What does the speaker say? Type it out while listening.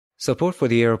Support for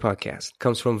the Aero podcast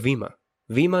comes from Vima.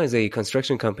 Vima is a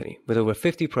construction company with over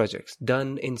 50 projects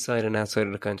done inside and outside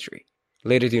of the country.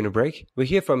 Later during the break, we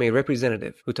hear from a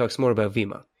representative who talks more about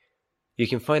Vima. You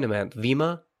can find him at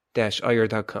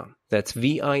vima-ir.com. That's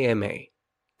vima-ir.com.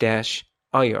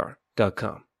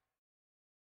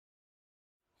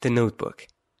 The Notebook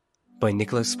by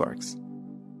Nicholas Sparks.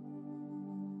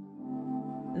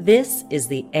 This is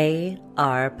the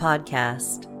AR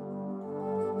Podcast.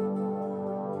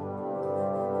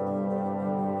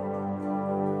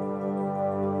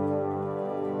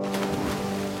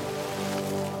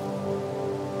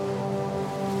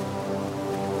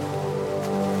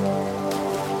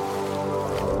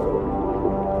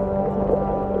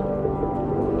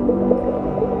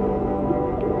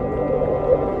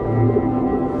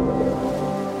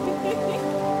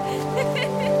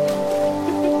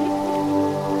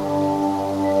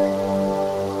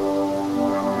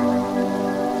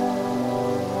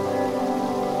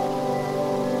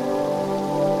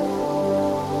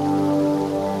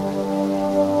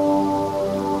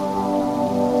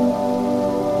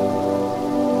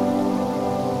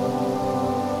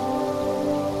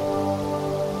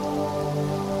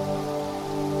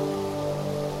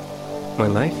 My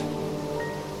life?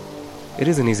 It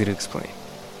isn't easy to explain.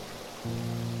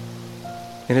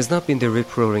 It has not been the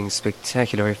rip-roaring,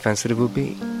 spectacular I fancied it would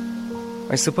be.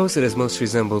 I suppose it has most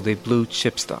resembled a blue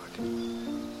chip stock.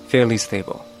 Fairly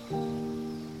stable.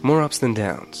 More ups than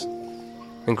downs.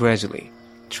 And gradually,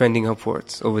 trending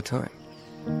upwards over time.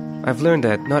 I've learned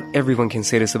that not everyone can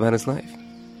say this about his life.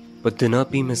 But do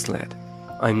not be misled.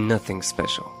 I'm nothing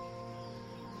special.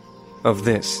 Of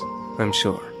this, I'm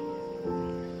sure.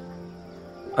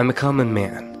 I'm a common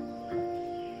man,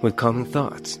 with common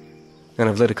thoughts, and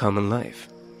I've led a common life.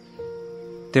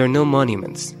 There are no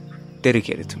monuments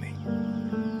dedicated to me,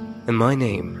 and my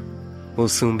name will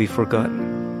soon be forgotten.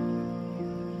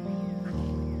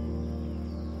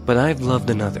 But I've loved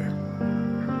another,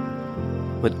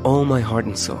 with all my heart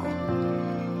and soul,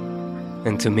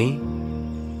 and to me,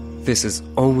 this has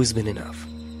always been enough.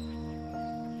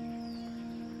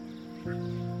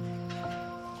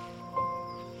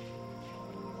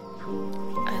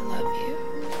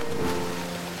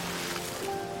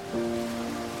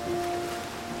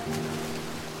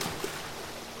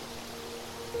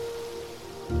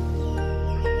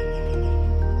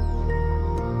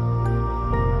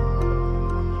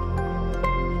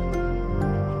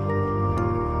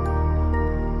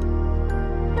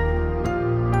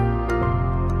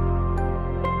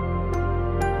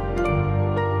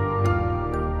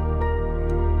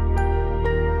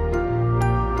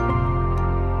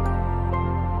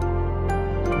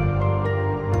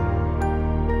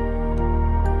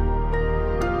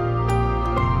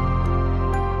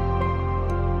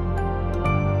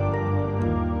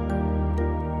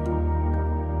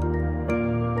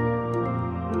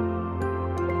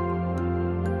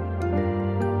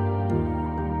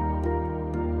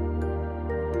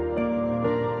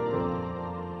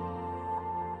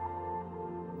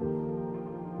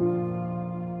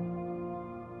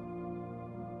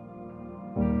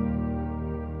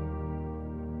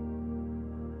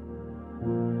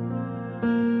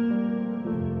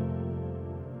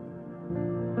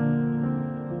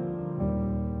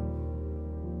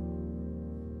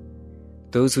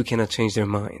 Those who cannot change their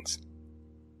minds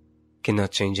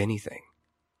cannot change anything.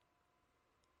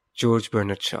 George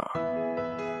Bernard Shaw.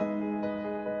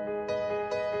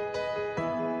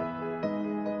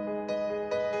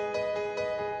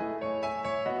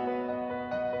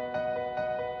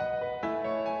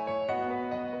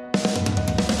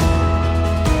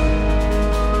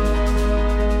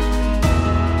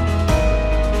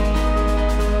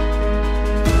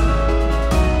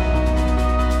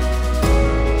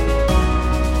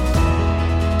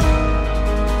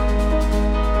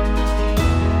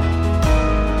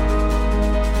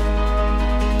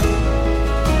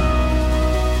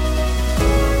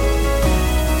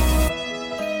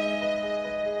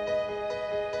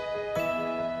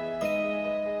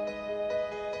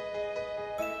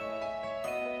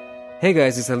 Hey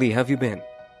guys, it's Ali. How have you been?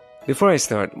 Before I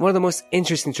start, one of the most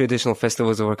interesting traditional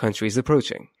festivals of our country is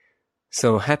approaching.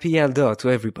 So happy Yalda to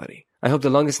everybody. I hope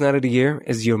the longest night of the year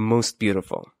is your most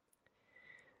beautiful.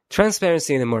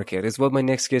 Transparency in the market is what my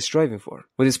next guest is striving for,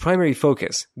 with his primary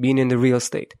focus being in the real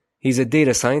estate. He's a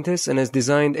data scientist and has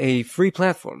designed a free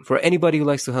platform for anybody who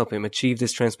likes to help him achieve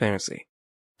this transparency.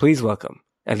 Please welcome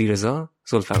Alireza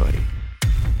Zolfaghari.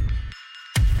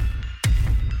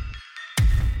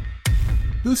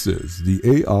 This is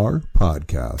the AR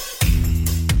Podcast.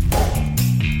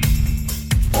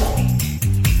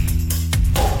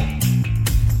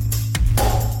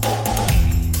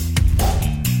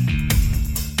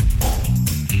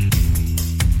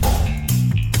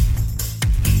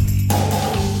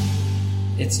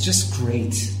 just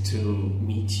great to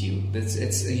meet you.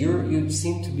 You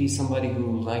seem to be somebody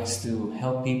who likes to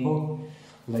help people.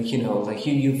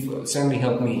 You've certainly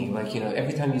helped me.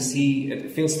 Every time you see,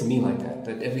 it feels to me like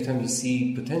that every time you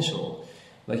see potential,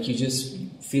 you just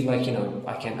feel I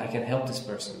can help this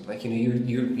person.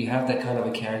 You have that kind of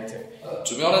a character.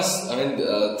 To be honest,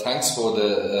 thanks for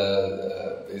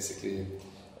the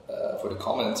for the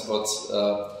comments, but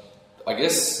I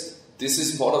guess this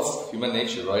is part of human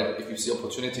nature, right? If you see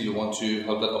opportunity, you want to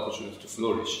help that opportunity to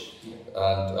flourish. Yeah.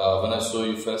 And when I saw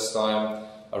you first time,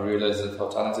 I realized that how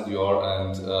talented you are,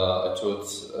 and I thought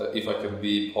if I can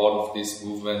be part of this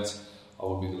movement, I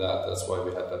would be glad. That's why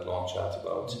we had that long chat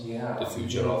about the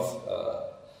future of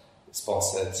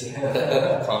sponsored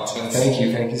content.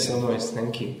 Thank you so much.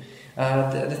 Thank you.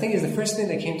 The thing is, the first thing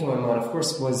that came to my mind, of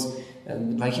course, was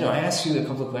I asked you a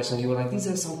couple of questions. You were like, these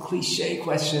are some cliche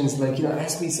questions.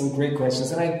 Ask me some great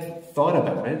questions, and I thought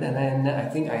about it, and I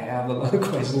think I have a lot of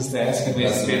questions to ask you.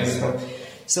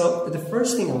 So the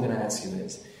first thing I'm going to ask you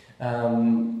is,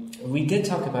 we did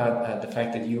talk about the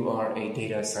fact that you are a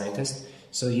data scientist,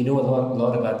 so you know a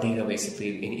lot about data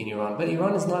basically in Iran. But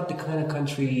Iran is not the kind of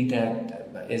country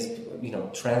that is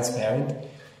transparent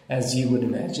as you would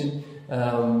imagine.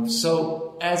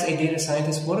 So as a data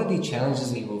scientist, what are the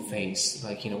challenges that you will face,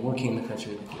 working in the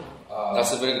country with you?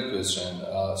 That's a very good question.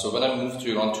 So when I moved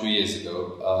to Iran 2 years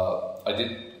ago, I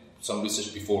did some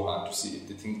research beforehand to see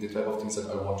the type of things that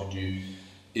I want to do,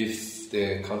 if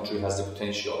the country has the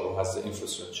potential or has the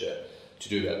infrastructure to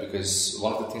do that. Because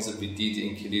one of the things that we did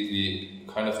in Khalid, we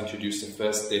kind of introduced the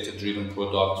first data-driven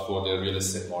product for the real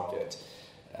estate market.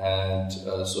 And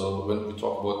so when we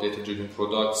talk about data-driven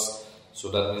products, so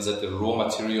that means that the raw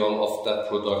material of that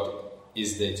product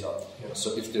is data. Yeah.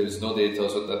 So if there is no data,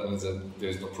 so that means that there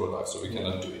is no product, so we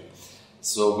cannot do it.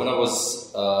 So when I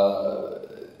was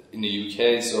in the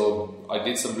UK, so I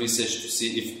did some research to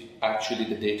see if actually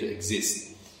the data exists.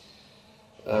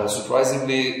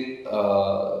 Surprisingly,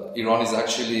 Iran is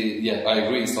actually, I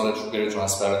agree, it's not a very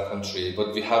transparent country,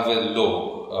 but we have a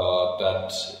law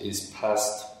that is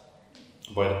passed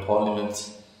by the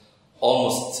parliament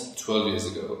almost 12 years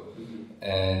ago,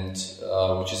 and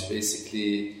which is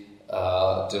basically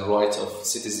the right of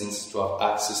citizens to have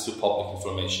access to public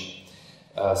information.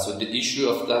 So the issue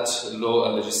of that law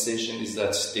and legislation is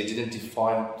that they didn't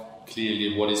define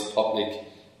clearly what is public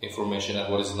information and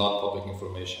what is not public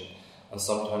information. And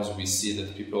sometimes we see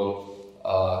that people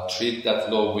treat that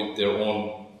law with their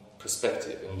own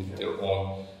perspective and with their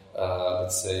own,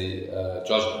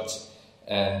 judgment.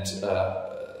 And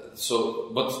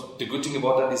but the good thing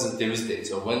about that is that there is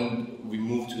data. When we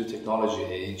move to the technology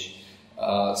age,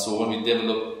 so when we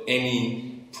develop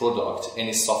any product,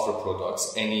 any software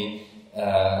products, any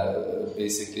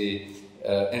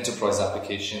enterprise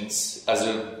applications,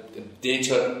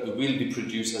 data will be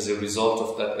produced as a result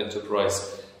of that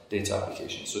enterprise data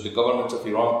application. So the government of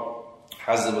Iran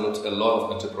has developed a lot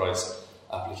of enterprise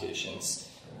applications,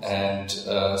 and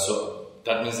so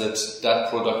that means that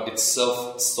product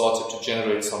itself started to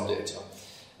generate some data,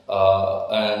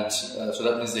 so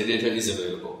that means the data is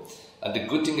available. And the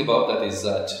good thing about that is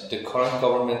that the current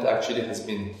government actually has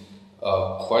been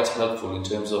quite helpful in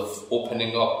terms of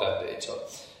opening up that data.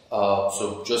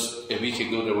 So just a week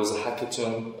ago there was a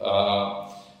hackathon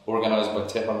organized by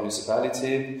Tehran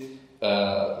municipality.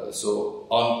 So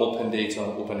on open data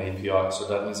and open API. So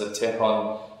that means that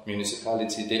Tehran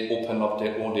municipality, they open up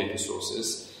their own data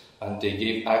sources and they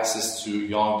gave access to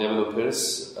young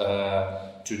developers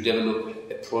to develop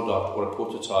a product or a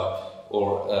prototype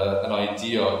or an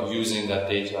idea using that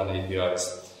data and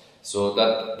APIs. So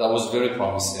that was very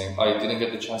promising. I didn't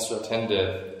get the chance to attend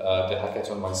the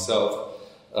hackathon myself,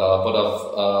 but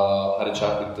I've had a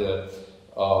chat with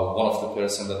one of the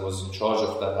person that was in charge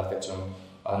of that hackathon.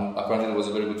 And apparently it was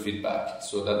a very good feedback.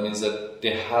 So that means that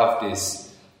they have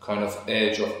this kind of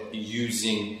edge of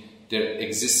using their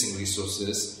existing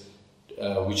resources,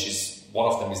 which is one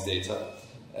of them is data,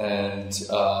 and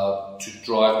to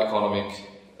drive economic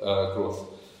growth.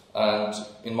 And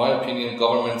in my opinion,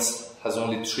 governments has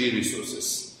only 3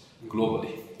 resources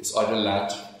globally. It's either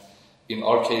land, in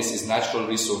our case it's natural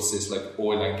resources like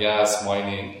oil and gas,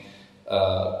 mining,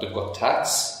 they've got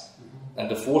tax, and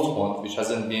the fourth one, which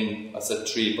hasn't been, I said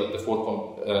 3, but the fourth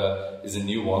one is a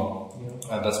new one,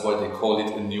 and that's why they call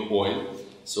it a new oil.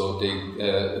 So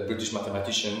a British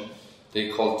mathematician, they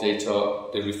call data,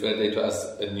 they refer data as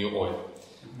a new oil.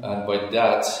 And by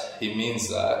that, he means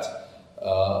that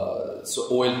so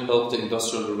oil helped the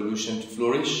industrial revolution to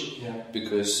flourish,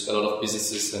 because a lot of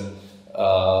businesses and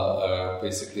a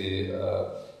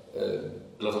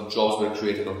lot of jobs were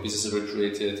created, or businesses were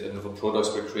created, and products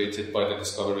were created by the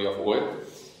discovery of oil.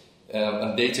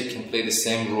 and data can play the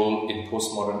same role in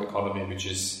postmodern economy, which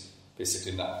is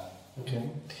basically now. Okay,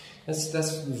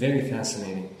 that's very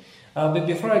fascinating. But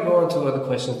before I go on to other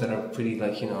questions that are pretty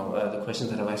the questions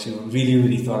that I've actually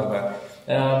really thought about,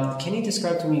 can you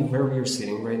describe to me where we're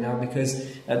sitting right now? Because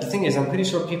the thing is, I'm pretty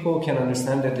sure people can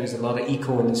understand that there's a lot of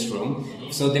echo in this room.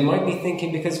 So they might be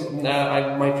thinking, because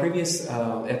my previous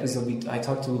episode, I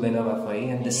talked to Lena Wafai,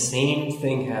 and the same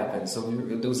thing happened. So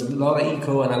there was a lot of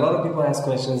echo, and a lot of people asked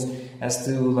questions as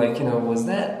to was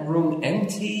that room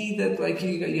empty? That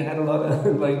you had a lot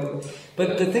of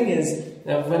But the thing is,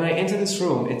 when I enter this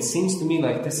room, it seems to me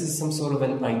like this is some sort of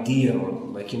an idea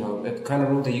room, a kind of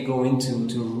room that you go into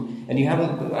and you have.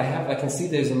 I can see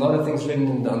there's a lot of things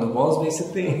written on the walls,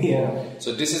 basically. Yeah.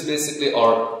 So this is basically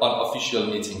our unofficial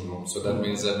meeting room. So that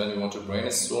means that when you want to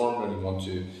brainstorm, when you want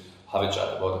to have a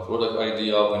chat about a product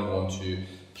idea, when you want to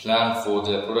plan for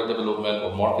the product development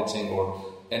or marketing or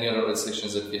any other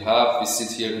sections that we have, we sit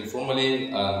here informally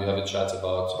and we have a chat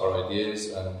about our ideas,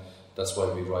 and that's why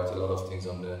we write a lot of things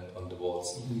on the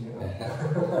walls.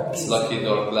 Yeah. It's lucky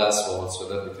there are glass walls so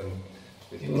that we can.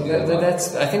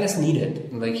 I think that's needed.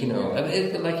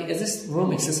 Is this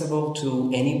room accessible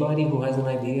to anybody who has an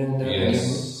idea?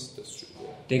 Yes, that's true. Yeah.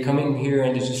 They come in here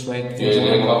and they just write. Yeah,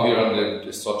 they come here and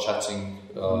they start chatting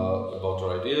about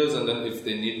our ideas, and then if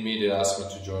they need me, they ask me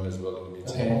to join as well in the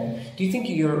meeting. Okay. Do you think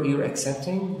you're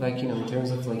accepting, in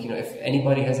terms of if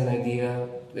anybody has an idea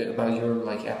about your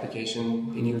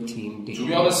application in your team? To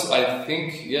be honest, I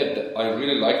think I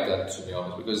really like that, to be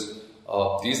honest, because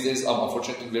these days I'm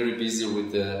unfortunately very busy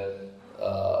with the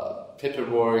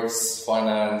paperwork,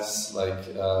 finance,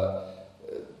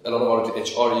 a lot about the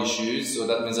HR issues. So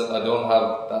that means that I don't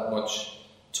have that much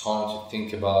time to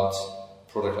think about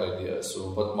product ideas.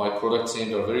 But my product team,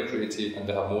 they're very creative and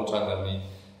they have more time than me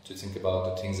to think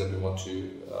about the things that we want to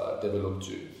develop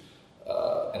to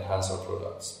enhance our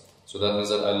products. So that means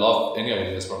that I love any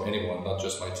ideas from anyone, not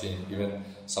just my team. Even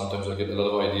sometimes I get a lot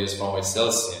of ideas from my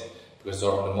sales team because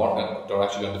they're on the market, they're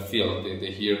actually on the field.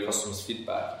 They hear customers'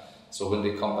 feedback. So when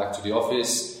they come back to the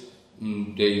office,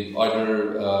 they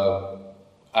either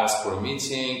ask for a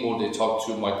meeting or they talk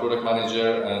to my product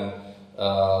manager, and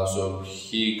so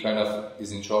he kind of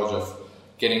is in charge of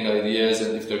getting ideas,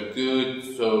 and if they're good,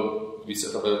 so we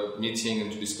set up a meeting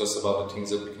and to discuss about the things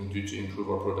that we can do to improve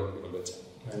our product even better.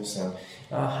 I understand.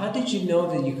 How did you know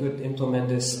that you could implement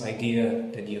this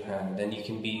idea that you had, then you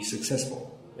can be successful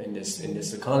in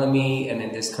this economy and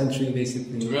in this country,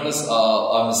 basically? To be honest,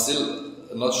 I'm still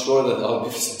not sure that I'll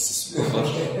be successful, but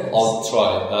I'll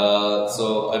try.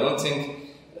 So I don't think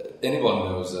anyone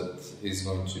knows that he's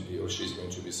going to be or she's going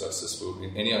to be successful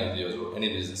in any ideas or any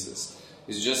businesses.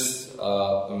 It's just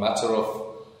a matter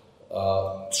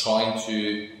of trying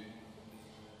to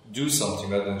do something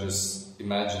rather than just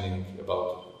imagining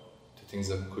about the things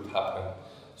that could happen.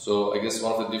 So I guess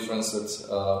one of the differences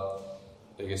that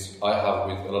I guess I have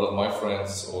with a lot of my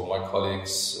friends or my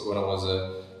colleagues when I was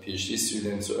a PhD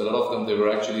student, so a lot of them, they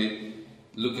were actually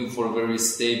looking for a very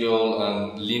stable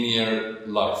and linear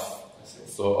life.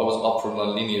 So I was up for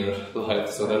non-linear life.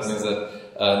 So that means that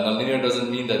non-linear doesn't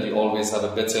mean that you always have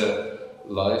a better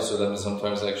life. So that means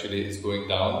sometimes actually it's going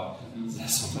down,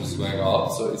 sometimes it's going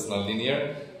up. So it's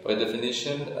non-linear by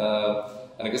definition.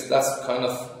 And I guess that's kind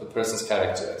of the person's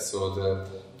character. So the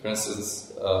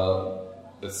person's,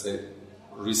 let's say,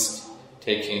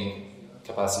 risk-taking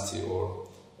capacity or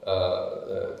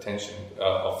tension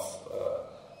of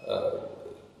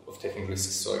taking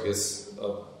risks. So I guess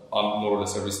I'm more or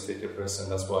less a risk-taker person.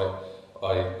 That's why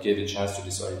I gave a chance to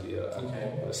this idea.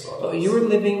 Okay. You were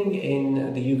living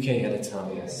in the UK at the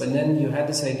time, yes. But then you had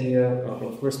this idea.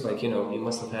 Of course, you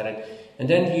must have had it, and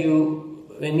then you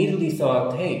immediately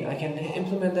thought, "Hey, I can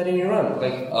implement that in Iran."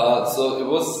 So it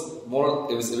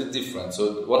was a bit different.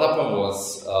 So what happened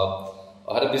was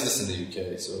I had a business in the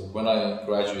UK. So when I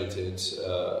graduated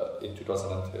in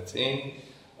 2013,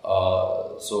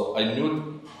 so I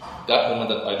knew that moment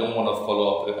that I don't want to follow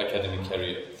up an academic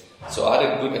career. So I had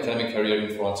a good academic career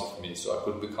in front of me, so I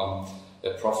could become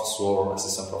a professor,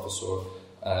 assistant professor,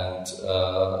 and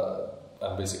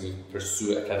basically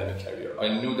pursue academic career. I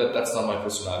knew that that's not my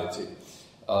personality.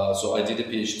 So I did a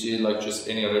PhD like just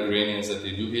any other Iranians that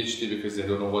they do PhD because they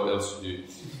don't know what else to do.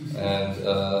 And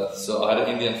so I had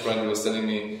an Indian friend who was telling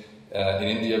me in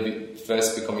India we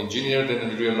first become engineer, then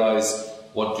we realize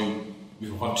what do we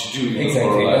want to do for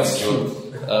our lives. So,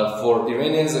 for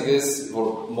Iranians, I guess,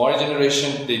 for my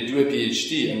generation, they do a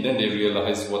PhD and then they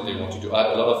realize what they want to do. I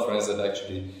had a lot of friends that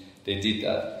actually they did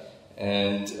that.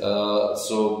 And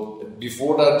so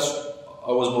before that,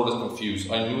 I was more or less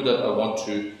confused. I knew that I want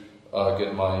to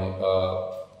get my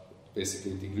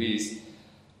basically degrees,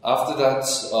 After that,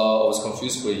 I was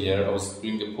confused for a year. I was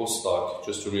doing a postdoc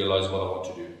just to realize what I want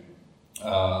to do.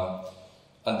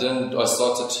 And then I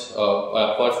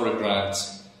applied for a grant,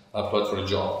 I applied for a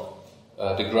job.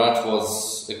 The grant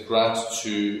was a grant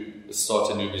to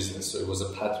start a new business, so it was a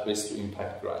Pathways to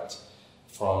Impact grant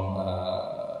from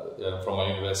my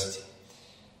university.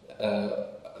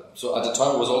 So at the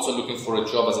time I was also looking for a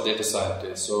job as a data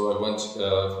scientist, so I went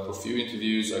for a few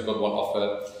interviews, I got one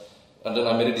offer, and then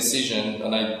I made a decision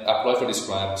and I applied for this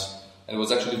grant. And it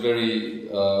was actually very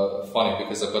funny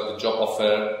because I got the job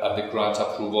offer and the grant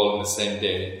approval on the same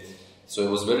day. So it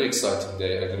was a very exciting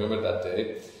day, I remember that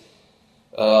day.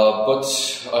 But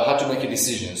I had to make a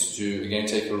decision to again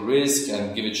take a risk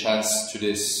and give a chance to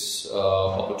this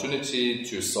opportunity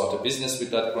to start a business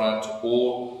with that grant,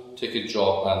 or take a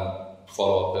job and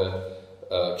follow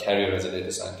up a career as a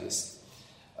data scientist.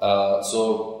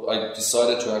 So I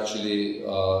decided to actually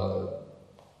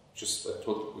I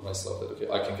thought with myself that okay,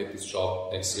 I can get this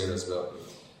job next year as well.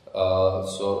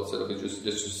 So I said okay, let's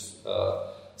just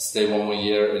stay one more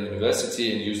year in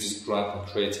university and use this grant and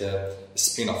create a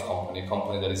spin-off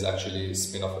company that is actually a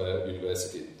spin-off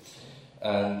university.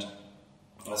 And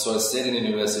so I stayed in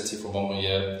university for one more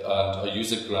year, and I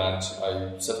used a grant.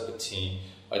 I set up a team.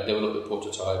 I developed a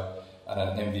prototype and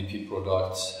an MVP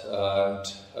product, and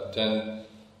then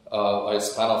I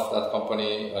spun off that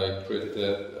company. I created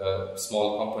a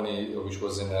small company which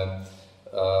was in a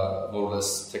more or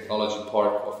less technology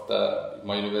park of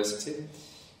my university,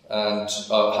 and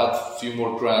had a few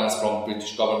more grants from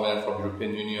British government, from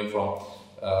European Union, from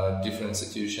different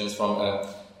institutions, from an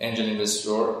angel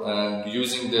investor. And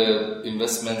using the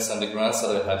investments and the grants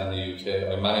that I had in the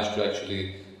UK, I managed to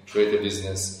actually create a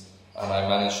business, and I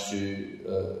managed to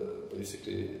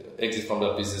basically exit from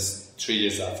that business 3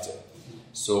 years after.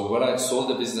 So when I sold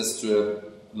the business to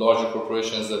larger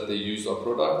corporations that they use our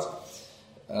product,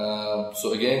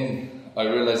 so again I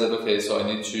realized that okay, so I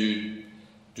need to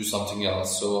do something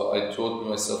else. So I told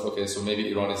myself, okay, so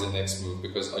maybe Iran is the next move,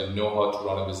 because I know how to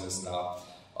run a business now.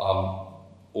 I'm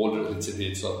older a little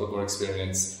bit, so I've got more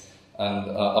experience,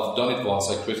 and I've done it once.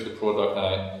 I created a product and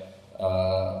I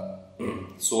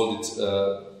sold it.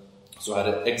 So I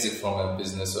had an exit from a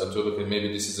business. So I thought, okay,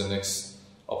 maybe this is the next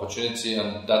opportunity,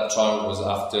 and that time was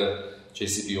after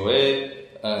JCPOA,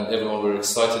 and everyone were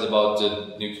excited about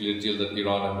the nuclear deal that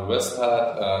Iran and the West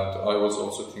had, and I was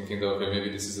also thinking that okay, maybe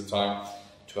this is the time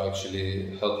to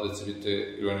actually help a little bit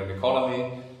the Iranian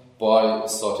economy by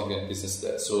starting a business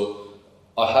there. So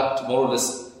I had more or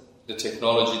less the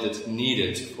technology that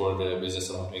needed for the business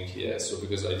that I'm doing here. So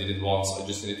because I did it once, I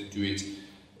just needed to do it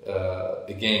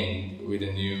again with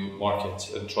a new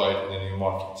market and try it in a new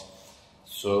market.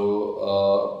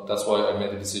 So that's why I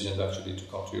made the decision actually to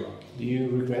come to Iran. Do you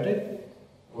regret it?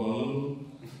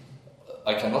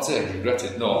 I cannot say I regret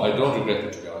it. No, I don't regret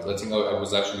it, to be honest. I think it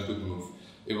was actually a good move.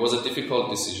 It was a difficult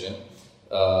decision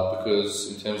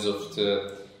because in terms of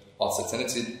the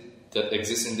uncertainty that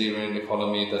exists in the Iranian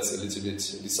economy, that's a little bit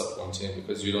disappointing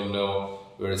because you don't know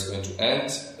where it's going to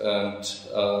end. And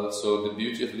so the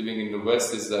beauty of living in the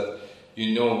West is that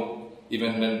you know,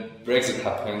 even when Brexit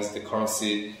happens, the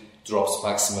currency drops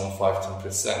maximum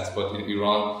 5-10%, but in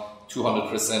Iran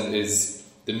 200% is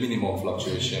the minimum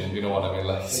fluctuation. You know what I mean?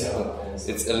 Like, so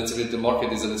it's a little bit, the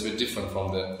market is a little bit different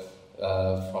from the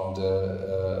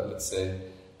let's say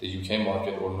the UK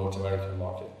market or North American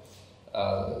market.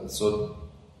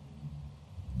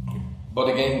 But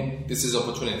again, this is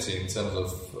opportunity in terms of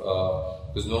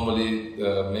because normally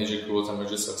major growth and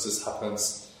major success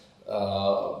happens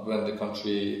when the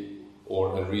country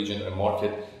or a region, a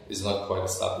market is not quite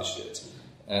established yet.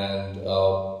 And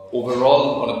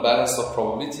overall, on a balance of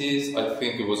probabilities, I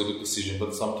think it was a good decision.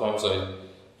 But sometimes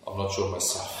I'm not sure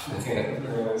myself. Okay.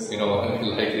 You know, I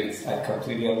like it. I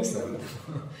completely understand.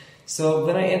 So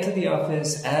when I entered the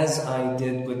office, as I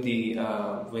did with the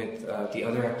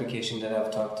other application that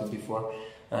I've talked to before,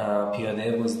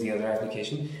 Piyade was the other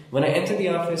application. When I entered the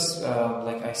office,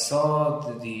 I saw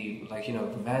the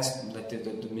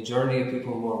majority of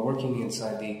people who are working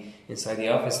inside the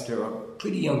office, they are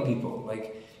pretty young people.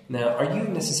 Now, are you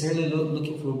necessarily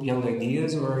looking for young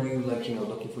ideas, or are you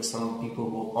looking for some people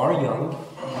who are young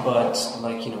but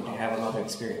they have a lot of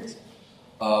experience?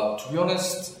 To be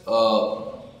honest,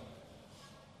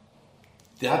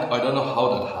 I don't know how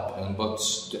that happened, but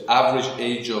the average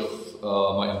age of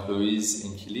my employees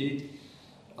in Kili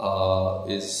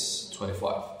is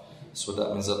 25. So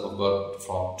that means that I've got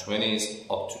from 20s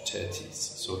up to 30s.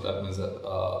 So that means that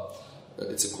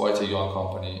it's quite a young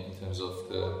company in terms of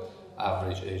the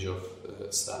average age of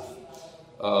staff.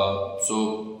 So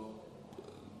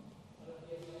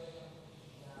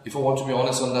If I want to be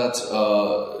honest on that,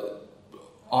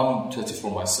 I'm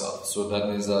 34 myself, so that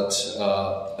means that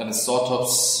and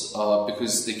startups,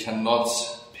 because they cannot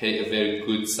pay a very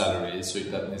good salary, so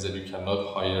that means that you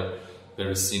cannot hire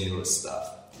very senior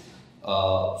staff.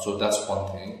 So that's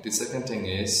one thing. The second thing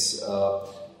is a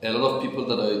lot of people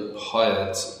that I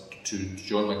hired to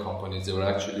join my companies, they were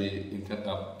actually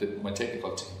my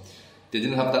technical team. They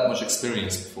didn't have that much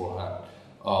experience beforehand,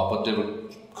 but they were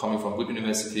coming from good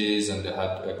universities and they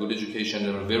had a good education.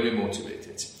 They were very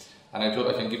motivated, and I thought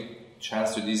I can give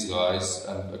chance to these guys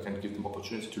and I can give them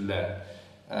opportunity to learn.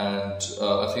 And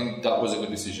I think that was a good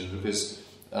decision because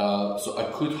so I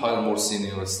could hire more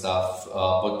senior staff,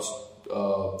 but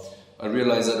I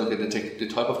realized that the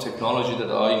type of technology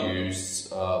that I use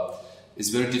is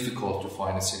very difficult to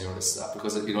find a senior staff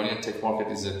because the Iranian tech market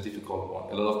is a difficult one.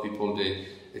 A lot of people, they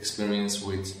experience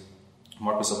with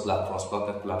Microsoft platforms,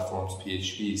 .NET platforms,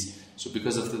 PHPs. So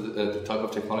because of the type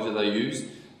of technology that I use,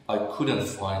 I couldn't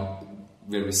find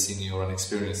very senior and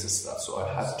experienced staff. So I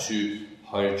had to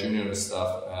hire junior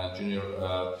staff, junior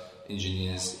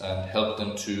engineers, and help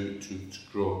them to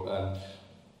grow. And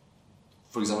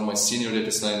for example, my senior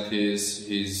data scientist,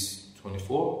 he's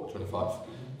 24, 25.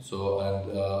 So, and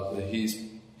he's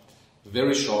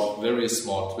very sharp, very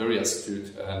smart, very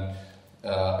astute, and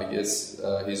I guess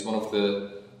he's one of the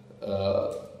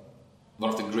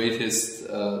greatest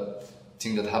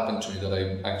thing that happened to me. That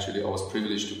I was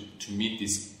privileged to meet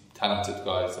these talented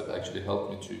guys that actually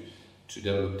helped me to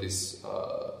develop this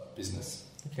business.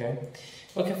 Okay,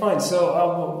 fine. So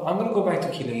I'm going to go back to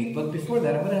Khalid, but before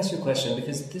that, I'm going to ask you a question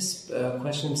because this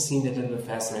question seemed a little bit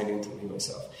fascinating to me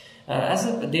myself. As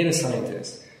a data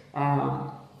scientist,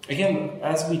 again,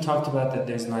 as we talked about that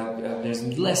there's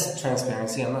less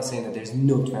transparency. I'm not saying that there's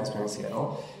no transparency at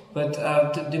all, but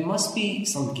there must be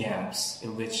some gaps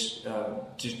in which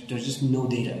there's just no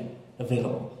data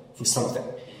available for something.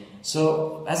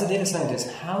 So as a data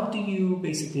scientist, how do you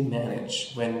basically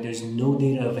manage when there's no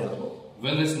data available?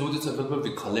 When there's no data available,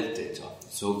 we collect data.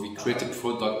 So we create a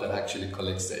product that actually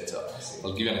collects data.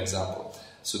 I'll give you an example.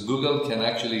 So Google can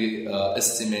actually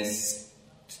estimate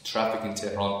traffic in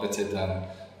Tehran better than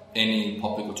any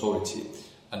public authority,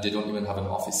 and they don't even have an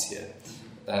office here.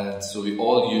 And so we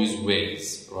all use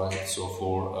Waze, right? So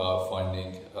for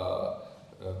finding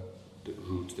the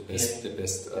route, the best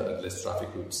less traffic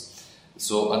routes.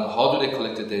 So, and how do they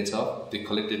collect the data? They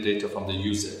collect the data from the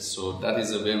users. So that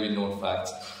is a very known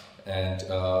fact and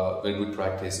very good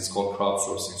practice. It's called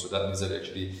crowdsourcing. So that means that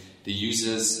actually the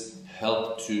users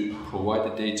help to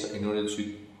provide the data in order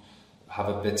to have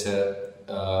a better,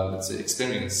 let's say,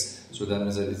 experience. So that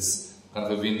means that it's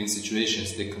kind of a win-win situation.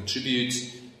 They contribute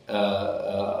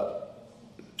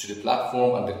to the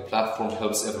platform, and the platform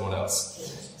helps everyone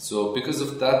else. So because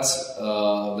of that,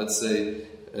 let's say,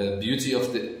 beauty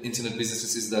of the internet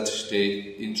businesses is that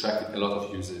they interact with a lot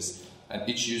of users, and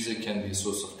each user can be a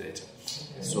source of data.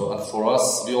 So, and for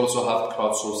us, we also have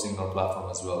crowdsourcing in our platform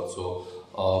as well. So,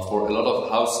 for a lot of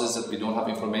houses that we don't have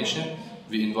information,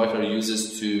 we invite our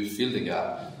users to fill the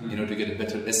gap in order to get a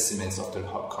better estimates of their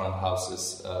current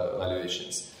houses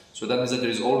valuations. So that means that there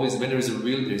is always, when there is a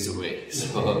will, there is a way.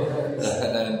 So,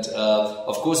 and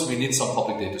of course, we need some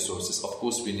public data sources. Of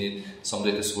course, we need some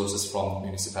data sources from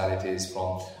municipalities,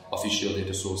 from official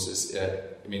data sources.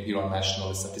 Iran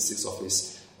National Statistics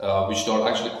Office, which are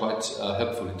actually quite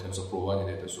helpful in terms of providing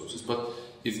data sources. But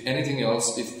if anything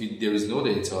else, there is no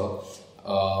data,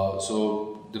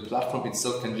 so the platform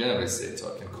itself can generate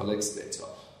data, can collect data.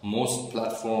 Most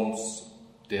platforms,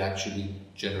 they actually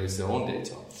generate their own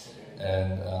data.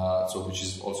 And so, which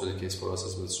is also the case for us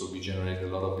as well. So we generate a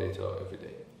lot of data every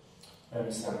day. I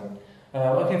understand.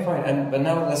 Okay, fine. But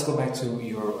now let's go back to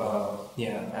your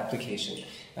application.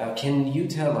 Can you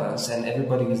tell us, and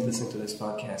everybody who's listening to this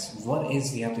podcast, what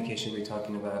is the application we're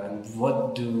talking about, and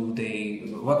what are they?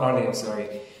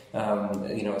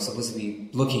 Supposed to be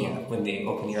looking at when they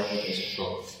open your application?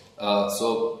 Sure.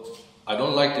 So I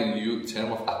don't like the new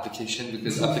term of application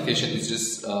because application is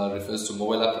just refers to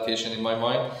mobile application in my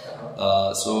mind.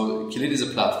 So Khalid is a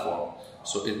platform.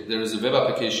 So there is a web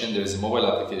application, there is a mobile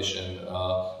application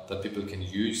that people can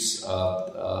use.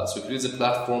 So Khalid is a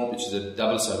platform which is a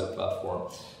double-sided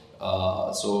platform.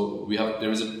 So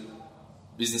there is a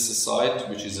business side,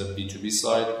 which is a B2B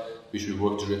side, which we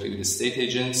work directly with estate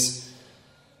agents.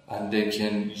 And they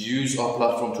can use our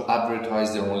platform to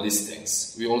advertise their own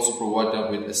listings. We also provide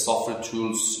them with software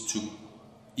tools to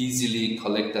easily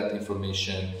collect that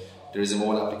information. There is a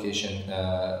mobile application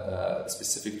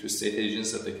specific to estate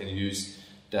agents that they can use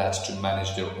that to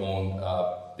manage their own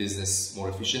business more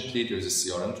efficiently. There's a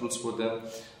CRM tools for them,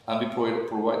 and we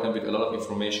provide them with a lot of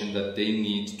information that they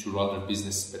need to run their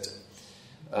business better.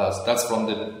 So that's from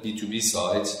the B2B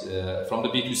side. From the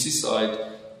B2C side,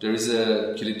 there is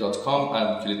a Kilit.com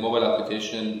and Kilit mobile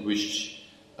application which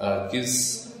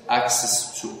gives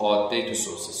access to our data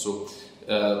sources. So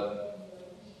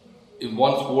in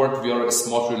one word, we are a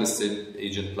smart real estate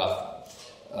agent platform.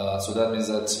 So that means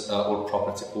that, or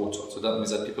property portal. So that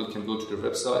means that people can go to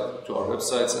our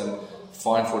websites and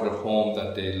find for their home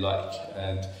that they like.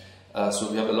 And so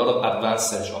we have a lot of advanced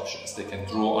search options. They can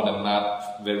draw on a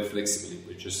map very flexibly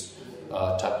with just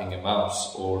tapping a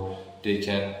mouse, or they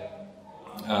can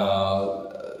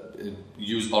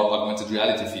use our augmented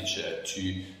reality feature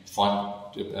to find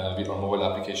with our mobile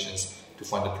applications to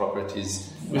find the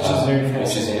properties, which is very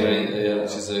fascinating.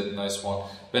 Which is a nice one.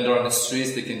 When they're on the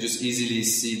streets, they can just easily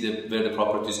see where the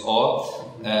properties are,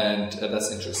 and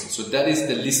that's interesting. So that is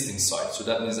the listing side. So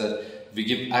that means that we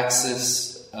give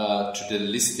access to the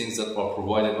listings that are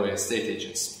provided by estate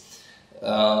agents.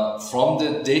 From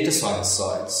the data science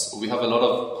side, we have a lot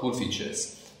of cool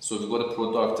features. So we've got a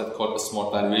product that's called a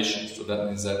smart valuation. So that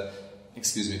means that,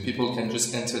 people can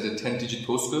just enter the 10-digit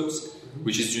postcodes,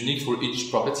 which is unique for each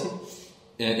property,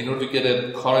 in order to get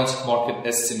a current market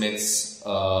estimates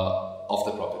of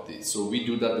the property. So we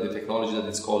do that with a technology that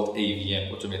is called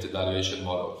AVM, Automated Valuation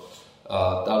Model.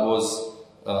 That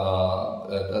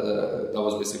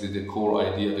was basically the core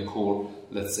idea, the core,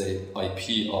 let's say,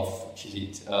 IP of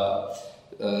Kilit.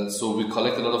 So we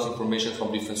collect a lot of information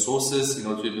from different sources in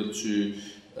order to be able to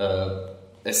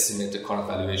estimate the current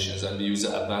valuations, and we use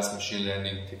the advanced machine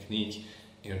learning technique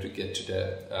in order to get to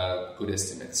the good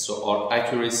estimates. So our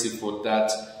accuracy for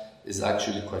that is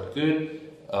actually quite good.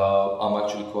 I'm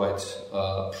actually quite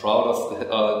proud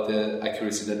of the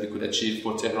accuracy that we could achieve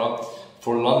for Tehran.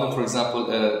 For London, for example,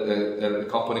 a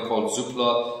company called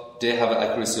Zoopla, they have an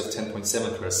accuracy of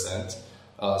 10.7%.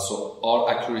 So our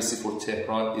accuracy for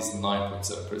Tehran is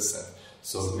 9.7%.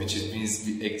 So which means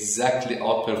we exactly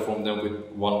outperform them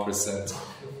with 1%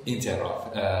 in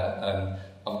Tehran. And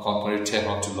I'm comparing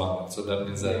Tehran to London. So that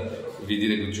means that we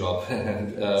did a good job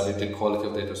with the quality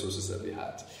of data sources that we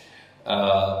had.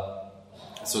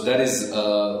 So that is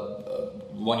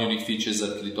one unique feature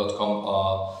that Kilit.com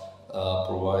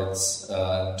provides,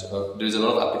 and there is a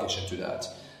lot of application to that.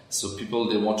 So people,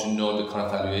 they want to know the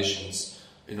current valuations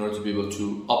in order to be able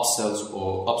to upsize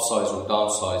or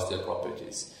downsize their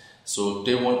properties. So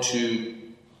they want to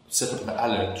set up an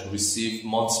alert to receive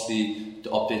monthly the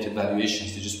updated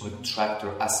valuations. They just want to track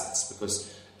their assets,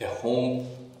 because a home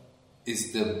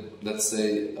is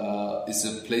is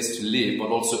a place to live, but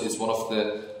also it's one of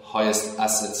the highest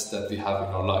assets that we have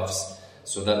in our lives.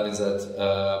 So that means that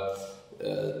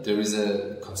there is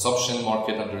a consumption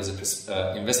market and there is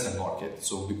a investment market.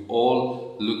 So we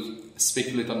all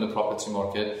speculate on the property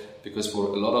market, because for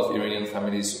a lot of Iranian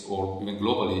families, or even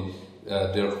globally,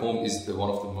 their home is one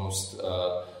of the most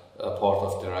part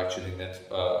of their actually net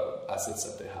assets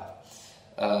that they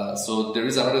have. So there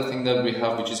is another thing that we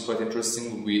have which is quite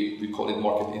interesting. We call it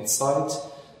market insight.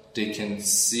 They can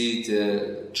see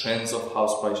the trends of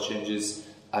house price changes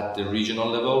at the regional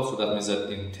level. So that means that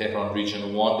in Tehran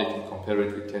region 1, they can compare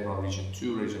it with Tehran region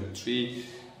 2, region 3.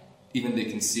 Even they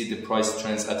can see the price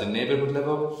trends at the neighborhood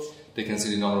level. They can see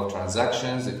the number of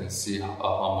transactions. They can see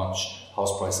how much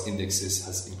house price indexes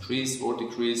has increased or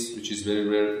decreased, which is very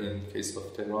rare in the case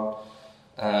of Tehran.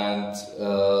 And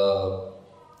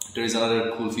there is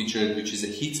another cool feature, which is a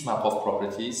heat map of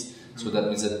properties. So that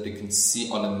means that they can see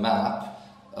on a map.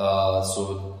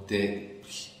 So the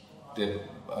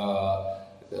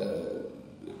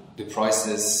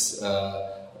prices,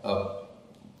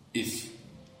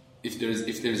 if there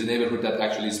is a neighborhood that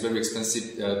actually is very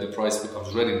expensive, the price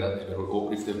becomes red in that neighborhood,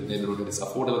 or if the neighborhood that is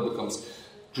affordable becomes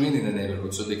green in the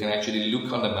neighborhood. So they can actually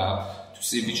look on the map to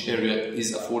see which area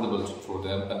is affordable for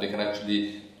them, and they can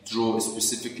actually draw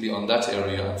specifically on that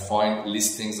area and find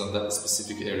listings on that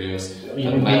specific areas.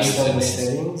 Based on the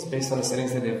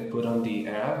settings that they've put on the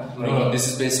app? No, this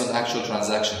is based on actual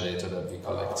transaction data that we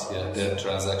collect. Yeah,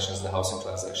 the housing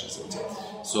transactions data.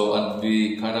 So, and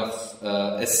we kind of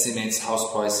estimates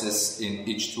house prices in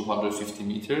each 250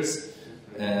 meters.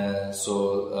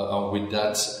 So with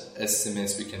that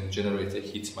estimates, we can generate a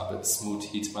heat map, a smooth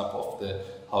heat map of the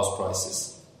house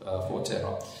prices for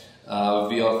Tehran.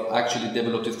 We have actually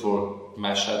developed it for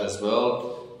Mashhad as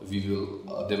well. We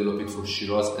will develop it for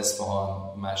Shiraz,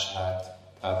 Isfahan, Mashhad,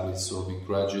 Tabriz. So we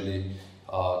gradually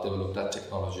develop that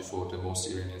technology for the most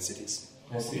Iranian cities.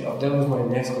 I see. That was my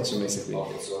next question, basically.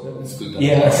 Okay, so it's good.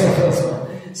 Yeah.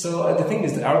 So the thing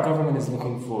is that our government is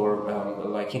looking for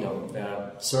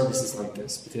services like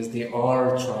this, because they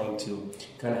are trying to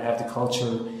kind of have the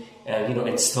culture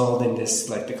installed in this,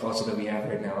 like the culture that we have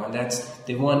right now, and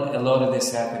they want a lot of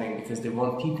this happening because they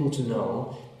want people to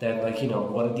know that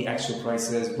what are the actual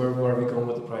prices, where are we going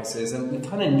with the prices, and we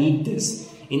kind of need this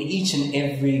in each and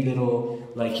every little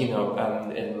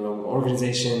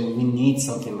organization. We need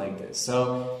something like this.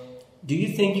 So do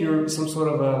you think you're some sort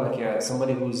of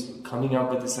somebody who's coming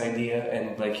up with this idea,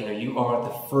 and you are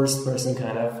the first person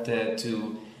kind of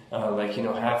to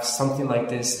have something like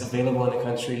this available in the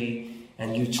country,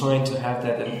 and you're trying to have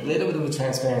that a little bit of a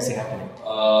transparency happening?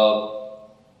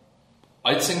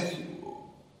 I think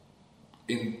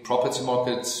in property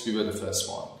markets we were the first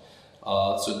one.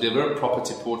 So there were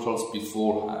property portals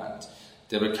beforehand.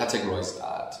 They were categorized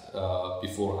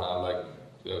beforehand, like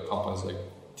companies like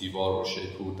Divar or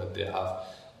Shapewood, that they have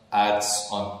ads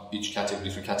on each category,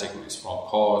 different categories, from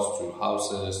cars to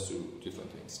houses to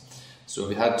different things. So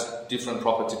we had different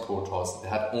property portals. They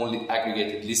had only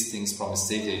aggregated listings from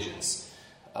estate agents,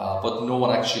 but no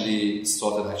one actually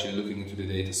started looking into the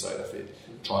data side of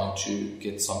it, trying to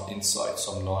get some insight,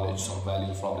 some knowledge, some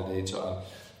value from the data,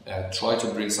 and try to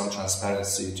bring some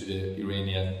transparency to the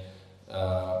Iranian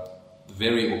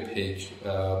very opaque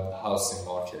housing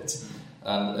market.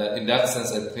 And in that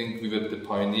sense, I think we were the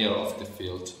pioneer of the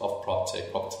field of property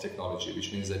technology,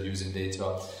 which means that using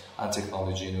data and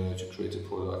technology in order to create a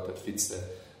product that fits the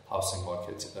housing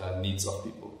market needs of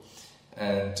people.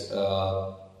 And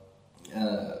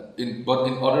in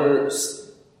other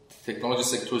technology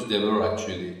sectors, there were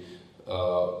actually,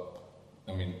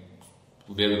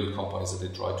 very good companies that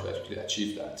they try to actually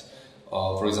achieve that.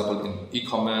 For example, in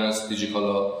e-commerce,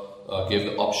 Digital gave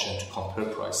the option to compare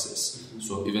prices.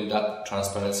 So even that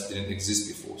transparency didn't exist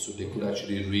before. So they could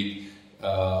actually read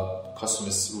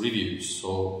customers' reviews.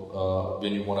 So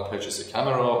when you want to purchase a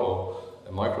camera or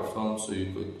a microphone, so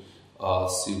you could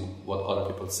see what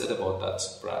other people said about that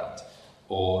brand,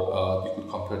 or you could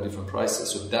compare different prices.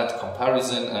 So that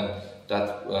comparison and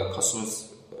that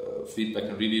customers' feedback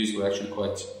and reviews were actually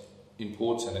quite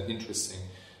important and interesting,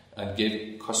 and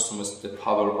gave customers the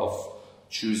power of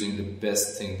choosing the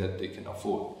best thing that they can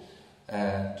afford.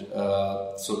 And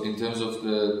so in terms of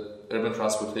the urban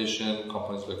transportation,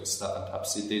 companies like Snap and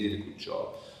Tapsi, they did a good job,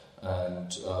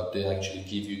 and they actually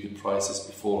give you the prices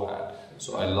beforehand.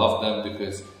 So I love them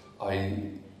because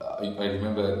I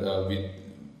remember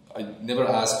I never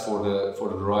asked for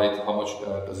the ride, how much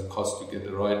does it cost to get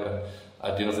the ride, and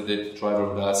at the end of the day the driver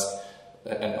would ask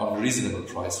an unreasonable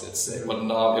price, let's say. But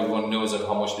now everyone knows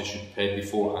how much they should pay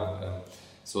beforehand.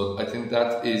 So I think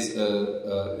that is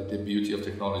the beauty of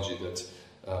technology, that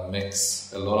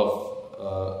makes a lot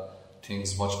of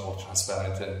things much more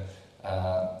transparent, and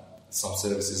some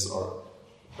services are,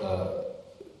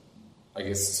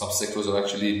 some sectors are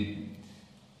actually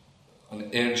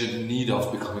an urgent need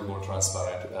of becoming more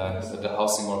transparent, and the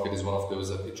housing market is one of those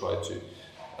that they try to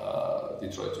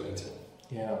enter.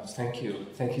 Yeah, thank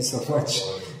you so much.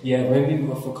 Yeah, maybe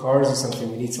for cars or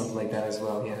something, we need something like that as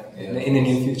well. Yeah, in the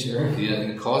near future. Yeah,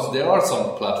 in cars there are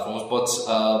some platforms,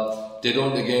 but they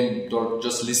don't. Again, they're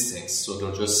just listings, so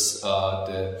they're just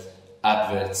the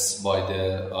adverts by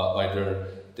the either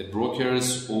the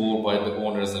brokers or by the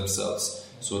owners themselves.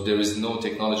 So there is no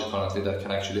technology currently that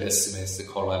can actually estimate the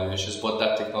car valuations, but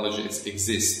that technology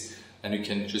exists, and you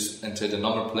can just enter the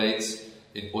number plates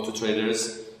in Auto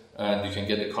Traders, and you can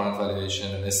get the current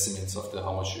valuation and estimates of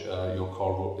how much your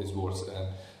car is worth.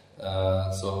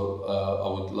 And so I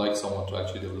would like someone to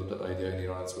actually develop that idea in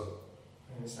Iran as well.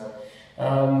 I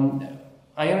understand.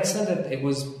 I understand that it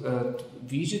was.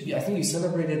 I think you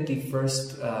celebrated the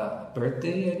first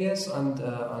birthday, I guess, on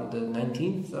the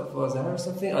 19th of Azar or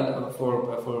something,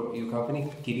 for your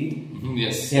company, Kirid.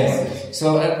 Yes. Yes.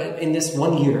 So in this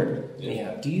 1 year,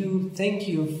 do you think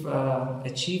you've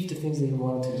achieved the things that you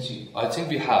wanted to achieve? I think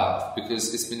we have,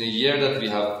 because it's been a year that we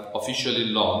have officially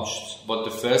launched, but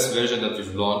the first version that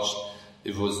we've launched,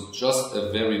 it was just a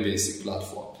very basic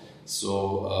platform.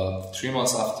 So 3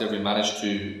 months after, we managed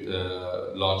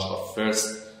to launch our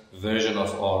first version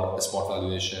of our smart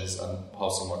valuations and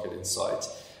housing market insight.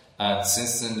 And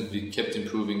since then, we kept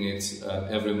improving it, and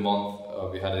every month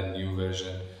we had a new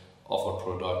version of our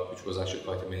product, which was actually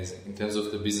quite amazing. In terms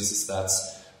of the business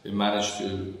stats, we managed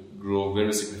to grow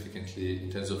very significantly.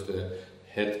 In terms of the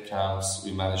head counts,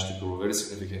 we managed to grow very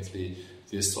significantly.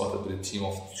 We started with a team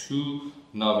of 2,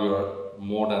 now we are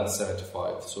more than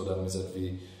 75. So that means that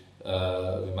we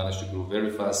managed to grow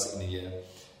very fast in a year.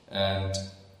 And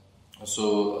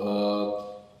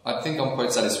so I think I'm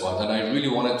quite satisfied, and I really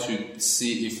wanted to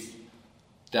see if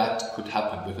that could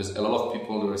happen, because a lot of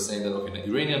people were saying that okay, the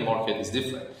Iranian market is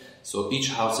different. So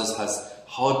each house has,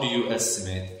 how do you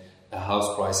estimate a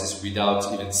house prices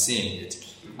without even seeing it?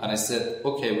 And I said,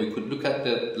 okay, we could look at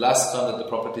the last time that the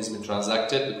property has been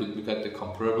transacted, we could look at the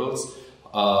comparables,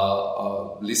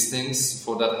 listings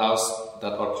for that house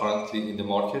that are currently in the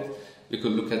market. We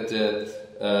could look at the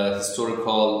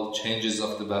historical changes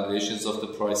of the valuations of the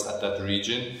price at that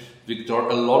region. There are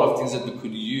a lot of things that we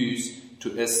could use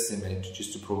to estimate,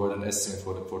 just to provide an estimate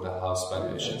for the house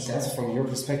valuations. That's from your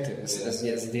perspective as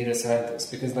a data scientist,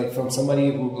 because like from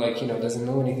somebody who doesn't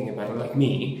know anything about it, like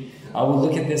me, I would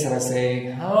look at this and I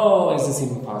say, how is this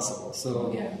even possible?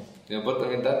 So yeah, but I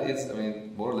mean that is,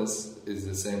 more or less is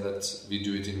the same that we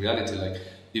do it in reality. Like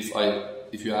if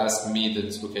you ask me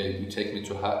that, okay, you take me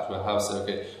to a house, say,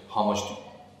 okay, how much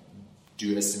do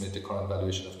you estimate the current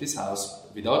valuation of this house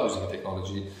without using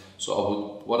technology?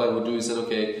 So what I would do is that,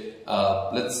 okay,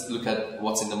 let's look at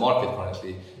what's in the market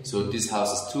currently. So this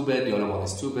house is 2 bed, the other one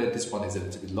is 2 bed, this one is a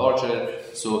little bit larger.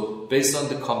 So based on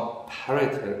the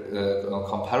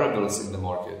comparables in the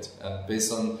market, and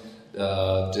based on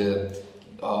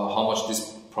how much this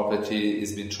property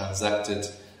is being transacted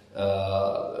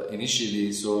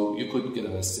initially, so you could get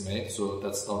an estimate. So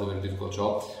that's not a very difficult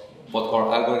job. But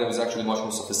our algorithm is actually much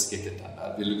more sophisticated than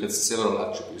that. We look at several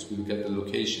attributes. We look at the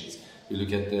locations. We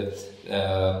look at the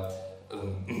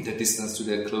distance to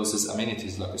the closest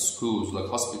amenities, like schools, like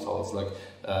hospitals, like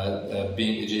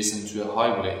being adjacent to a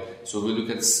highway. So we look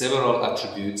at several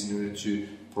attributes in order to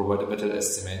provide a better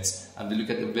estimates, and we look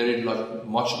at a very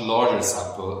much larger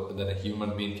sample than a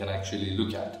human being can actually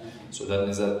look at. So that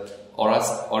means that our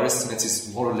estimates is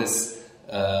more or less,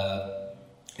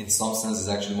 in some sense, is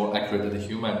actually more accurate than the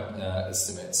human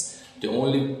estimates. The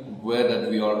only way that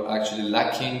we are actually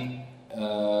lacking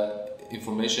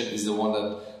information is the one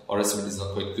that our estimate is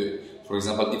not quite good. For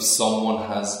example, if someone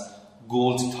has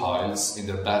gold tiles in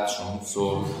their bathroom,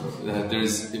 so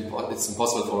it's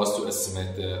impossible for us to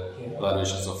estimate the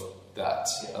valuations of that.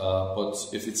 But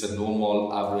if it's a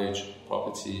normal average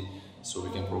property, so we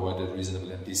can provide a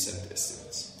reasonable and decent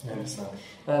estimates. I understand.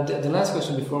 The last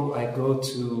question before I go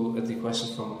to the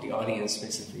questions from the audience,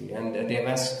 basically, and they have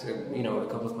asked a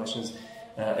couple of questions.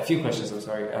 A few questions,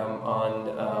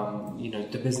 on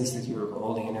the business that you're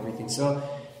holding and everything. So,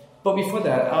 but before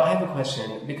that, I have a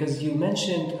question, because you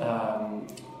mentioned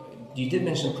you did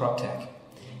mention PropTech,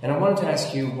 and I wanted to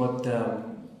ask you what the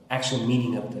actual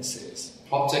meaning of this is.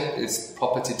 PropTech is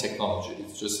property technology.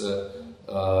 It's just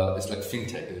it's like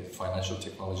fintech, financial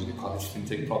technology. They call it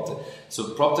fintech, PropTech.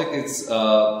 So PropTech is there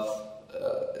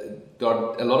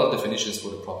are a lot of definitions for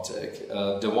the PropTech.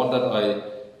 The one that I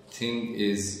think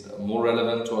is more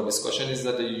relevant to our discussion is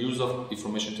that the use of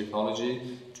information technology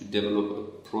to develop a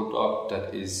product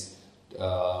that is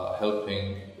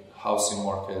helping housing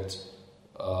market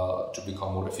to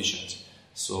become more efficient.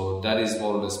 So that is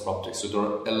more or less PropTech. So there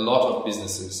are a lot of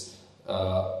businesses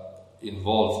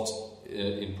involved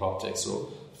in PropTech.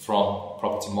 So from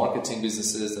property marketing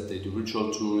businesses that they do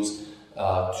virtual tours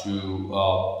to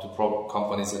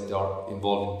companies that are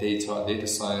involved in data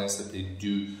science, that they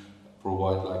do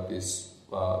provide like this,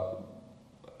 the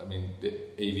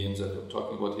AVMs that we're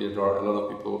talking about here. There are a lot of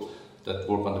people that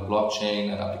work on the blockchain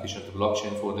and application of the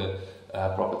blockchain for the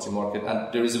property market.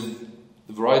 And there is a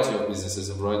variety of businesses,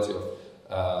 a variety of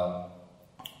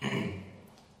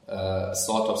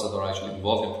startups that are actually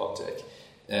involved in PropTech.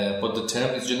 But the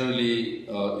term is generally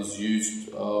is used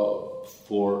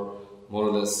for more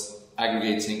or less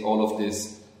aggregating all of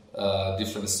these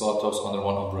different startups under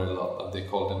one umbrella, and they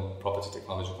call them property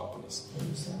technology companies.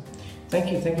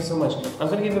 Thank you so much. I'm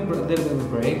going to give a little bit of a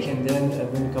break, and then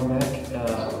when we come back, I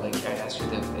asked you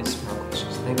the Instagram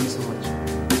questions. Thank you so much.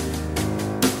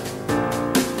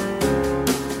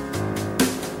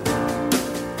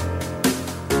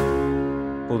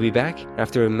 We'll be back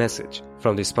after a message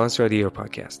from the sponsor of the Year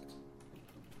podcast.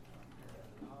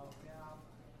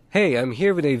 Hey, I'm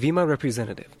here with a Vima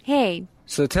representative. Hey.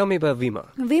 So tell me about Vima.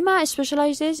 Vima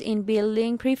specializes in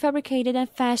building prefabricated and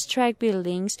fast-track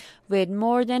buildings with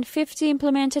more than 50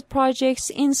 implemented projects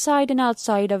inside and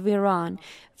outside of Iran.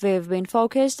 We've been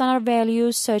focused on our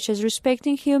values such as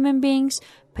respecting human beings,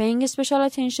 paying special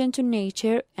attention to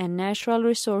nature and natural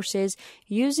resources,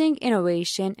 using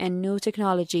innovation and new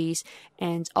technologies,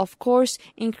 and, of course,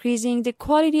 increasing the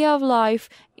quality of life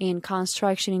in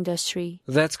construction industry.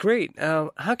 That's great.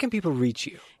 How can people reach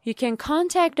you? You can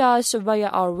contact us via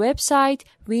our website,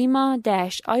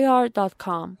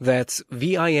 vima-ir.com. That's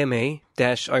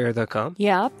vima-ir.com?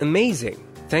 Yep. Amazing.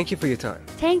 Thank you for your time.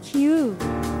 Thank you.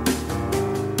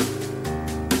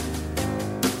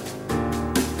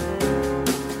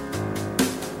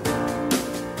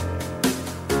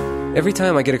 Every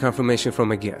time I get a confirmation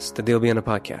from a guest that they'll be on a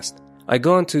podcast, I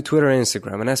go onto Twitter and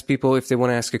Instagram and ask people if they want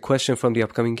to ask a question from the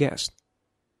upcoming guest.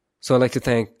 So I'd like to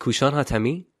thank Kushan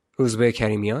Hatami, Uzbek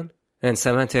Karimian, and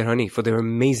Saman Tehrani for their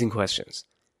amazing questions.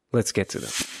 Let's get to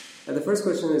them. The first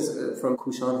question is from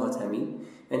Kushan Hatami,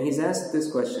 and he's asked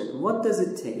this question: what does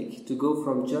it take to go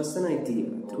from just an idea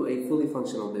to a fully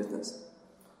functional business?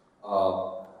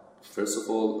 First of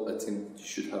all, I think you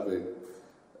should have a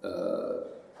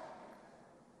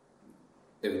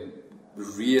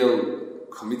real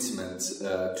commitment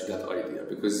to that idea,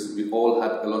 because we all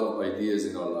had a lot of ideas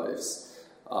in our lives,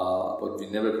 but we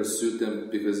never pursued them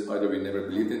because either we never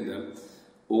believed in them,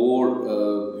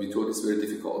 or we thought it's very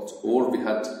difficult, or we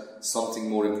had something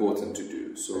more important to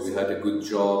do. So we had a good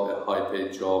job, a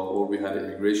high-paid job, or we had an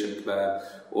immigration plan,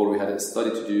 or we had a study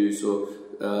to do. So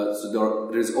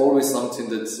there's always something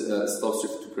that stops you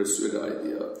to pursue the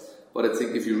idea. But I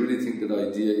think if you really think that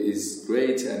idea is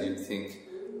great and you think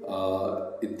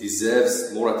it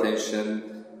deserves more attention,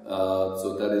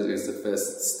 so that is the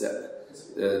first step,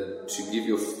 to give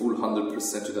your full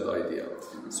 100% to that idea.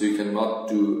 So you cannot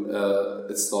do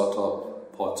a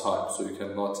startup part-time, so you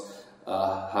cannot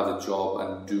have a job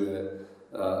and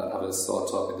have a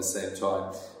startup at the same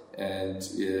time. And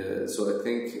so I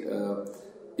think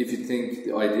if you think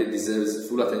the idea deserves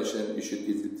full attention, you should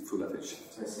give it full attention.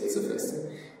 That's the first thing.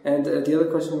 And the other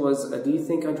question was, do you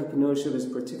think entrepreneurship is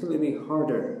particularly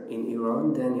harder in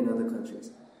Iran than in other countries?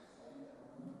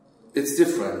 It's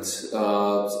different.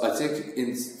 I think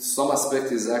in some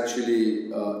aspect it's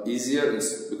actually easier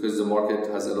because the market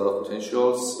has a lot of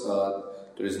potentials.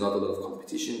 There is not a lot of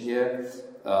competition here.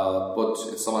 But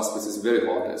in some aspects it's very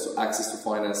hard. So access to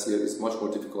finance here is much more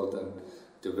difficult than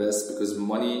the West, because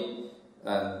money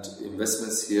and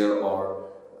investments here are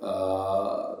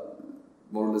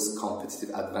more or less competitive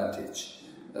advantage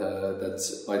that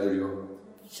either you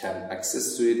can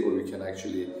access to it, or you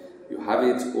have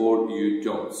it, or you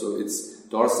don't. So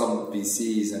there are some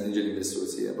VCs and angel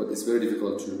investors here, but it's very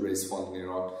difficult to raise funds in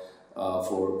Iran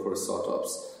for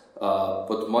startups.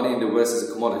 But money in the West is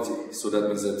a commodity, so that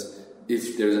means that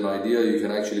if there's an idea, you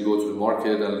can actually go to the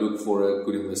market and look for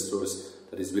good investors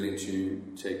that is willing to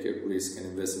take a risk and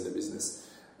invest in the business.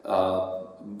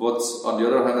 But on the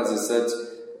other hand, as I said,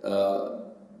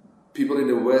 people in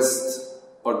the West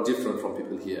are different from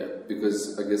people here,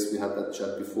 because I guess we had that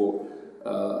chat before.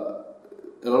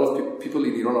 A lot of people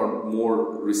in Iran are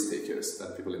more risk takers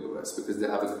than people in the West, because they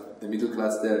have the middle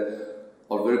class there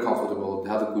are very comfortable, they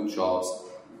have good jobs,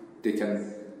 they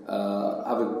can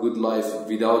have a good life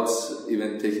without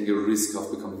even taking a risk of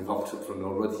becoming an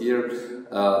entrepreneur. But here,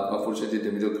 unfortunately,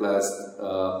 the middle class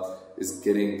is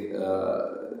getting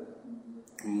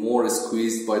more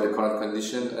squeezed by the current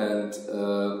condition, and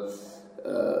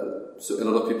so a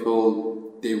lot of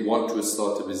people, they want to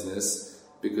start a business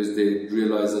because they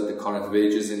realize that the current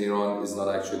wages in Iran is not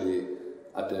actually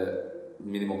at the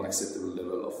minimum acceptable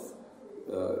level of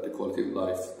the quality of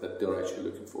life that they're actually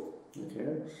looking for.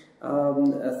 Okay.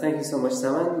 Thank you so much.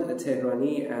 Saman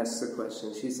Tehrani asks a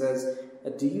question. She says,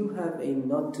 do you have a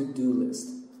not-to-do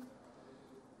list?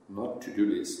 Not-to-do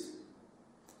list?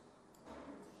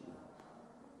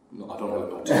 No, I don't have a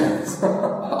not-to-do list.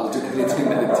 I'll do anything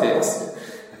that it takes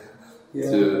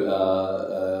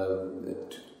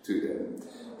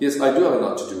Yes, I do have a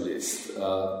not-to-do list.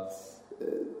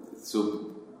 So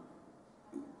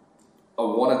I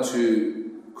wanted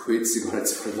to quit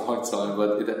cigarettes for a long time,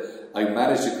 but I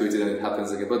managed to quit it, and it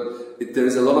happens again. But there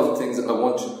is a lot of things that I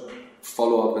want to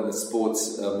follow up in the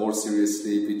sports more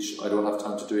seriously, which I don't have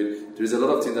time to do it. There is a lot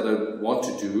of things that I want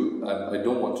to do and I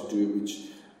don't want to do, which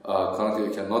currently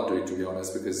I cannot do it, to be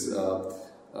honest, because I've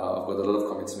got a lot of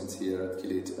commitments here at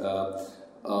Kilit.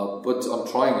 But I'm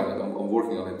trying on it, I'm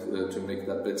working on it to make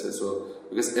that better. So,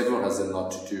 because everyone has a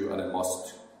not to do and a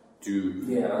must do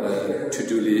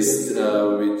to-do list,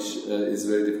 which is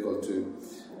very difficult to.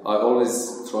 I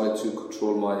always try to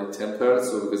control my temper,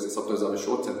 so because sometimes I have a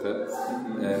short temper,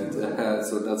 and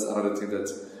so that's another thing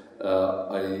that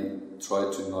I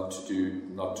try to not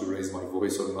to raise my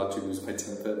voice or not to lose my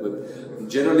temper. But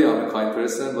generally, I'm a kind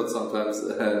person, but sometimes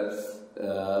I've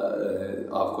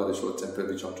got a short temper,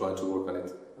 which I'm trying to work on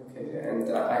it. Okay, and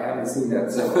I haven't seen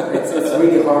that, so it's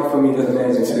really hard for me to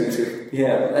imagine.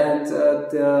 Yeah, and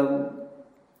the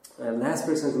last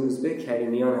person who's big,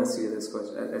 Karimian, asked you this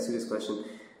question.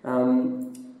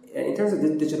 In terms of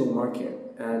the digital market,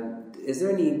 is there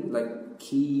any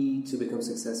key to become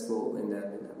successful in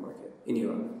that market in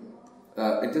Iran?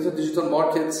 In terms of digital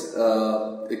market,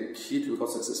 the key to become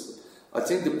successful, I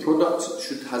think the product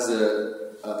has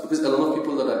because a lot of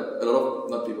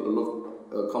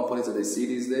companies that I see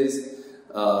these days,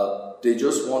 They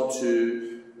just want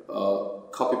to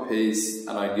copy-paste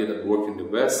an idea that worked in the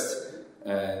West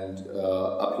and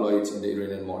apply it in the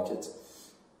Iranian market.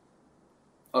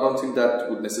 I don't think that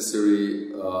would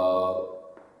necessarily,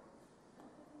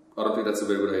 I don't think that's a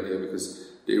very good idea, because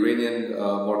the Iranian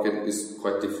market is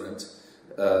quite different.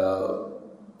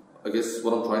 I guess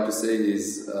what I'm trying to say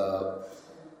is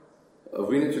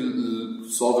we need to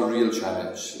solve a real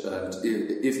challenge. And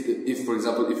if, for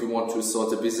example, if you want to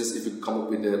start a business, if you come up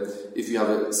with if you have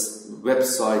a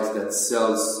website that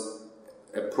sells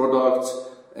a product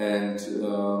and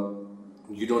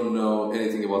you don't know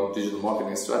anything about digital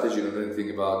marketing strategy, you don't know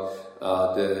anything about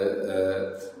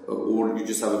or you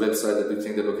just have a website that you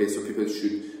think that, okay, so people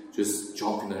should just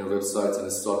jump in on your website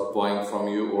and start buying from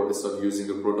you or start using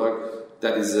your product,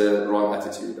 that is a wrong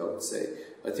attitude, I would say.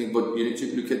 I think, but you need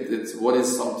to look at it, what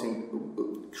is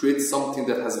something, create something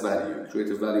that has value, create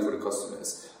a value for the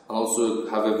customers, and also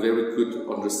have a very good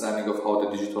understanding of how the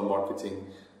digital marketing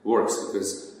works,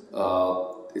 because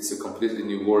it's a completely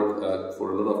new world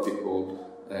for a lot of people.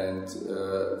 And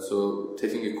so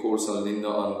taking a course on Linda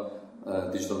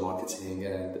on digital marketing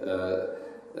and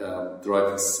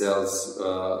driving sales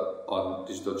on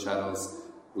digital channels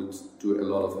would do a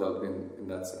lot of help in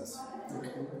that sense.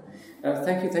 Okay.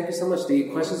 Thank you so much. The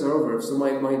questions are over. So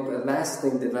my last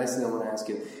thing I want to ask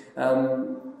you.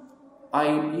 I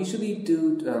usually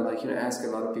do ask a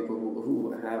lot of people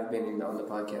who have been on the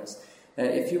podcast.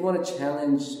 If you want to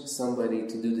challenge somebody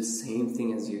to do the same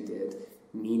thing as you did,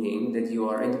 meaning that you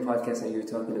are in the podcast and you're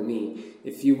talking to me,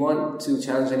 if you want to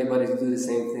challenge anybody to do the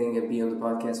same thing and be on the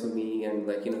podcast with me and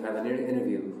have an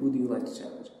interview, who do you like to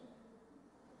challenge?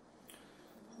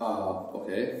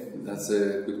 Okay, that's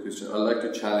a good question. I'd like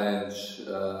to challenge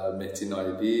Mehdi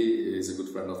Naidi. He's a good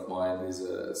friend of mine. He's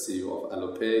a CEO of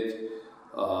Allopay.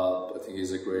 I think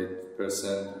he's a great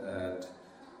person and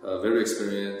very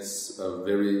experienced,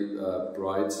 very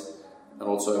bright. And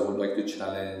also I would like to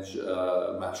challenge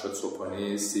Mahshad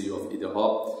Sobhani, CEO of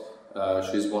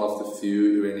Ideha. She's one of the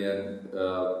few Iranian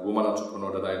woman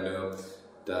entrepreneur that I know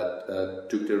that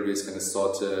took the risk and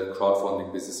started a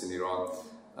crowdfunding business in Iran.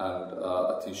 And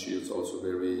I think she is also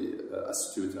very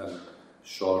astute and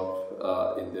sharp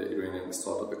in the Iranian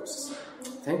startup ecosystem.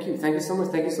 Thank you so much.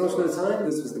 Thank you so much for the time.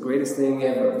 This was the greatest thing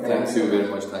ever. Thank you very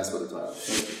much. Thanks for the time.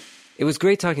 Thank you. It was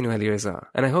great talking to Alireza,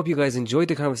 and I hope you guys enjoyed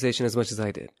the conversation as much as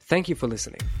I did. Thank you for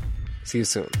listening. See you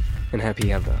soon, and happy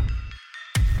Yalda.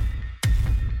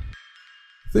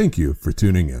 Thank you for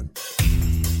tuning in.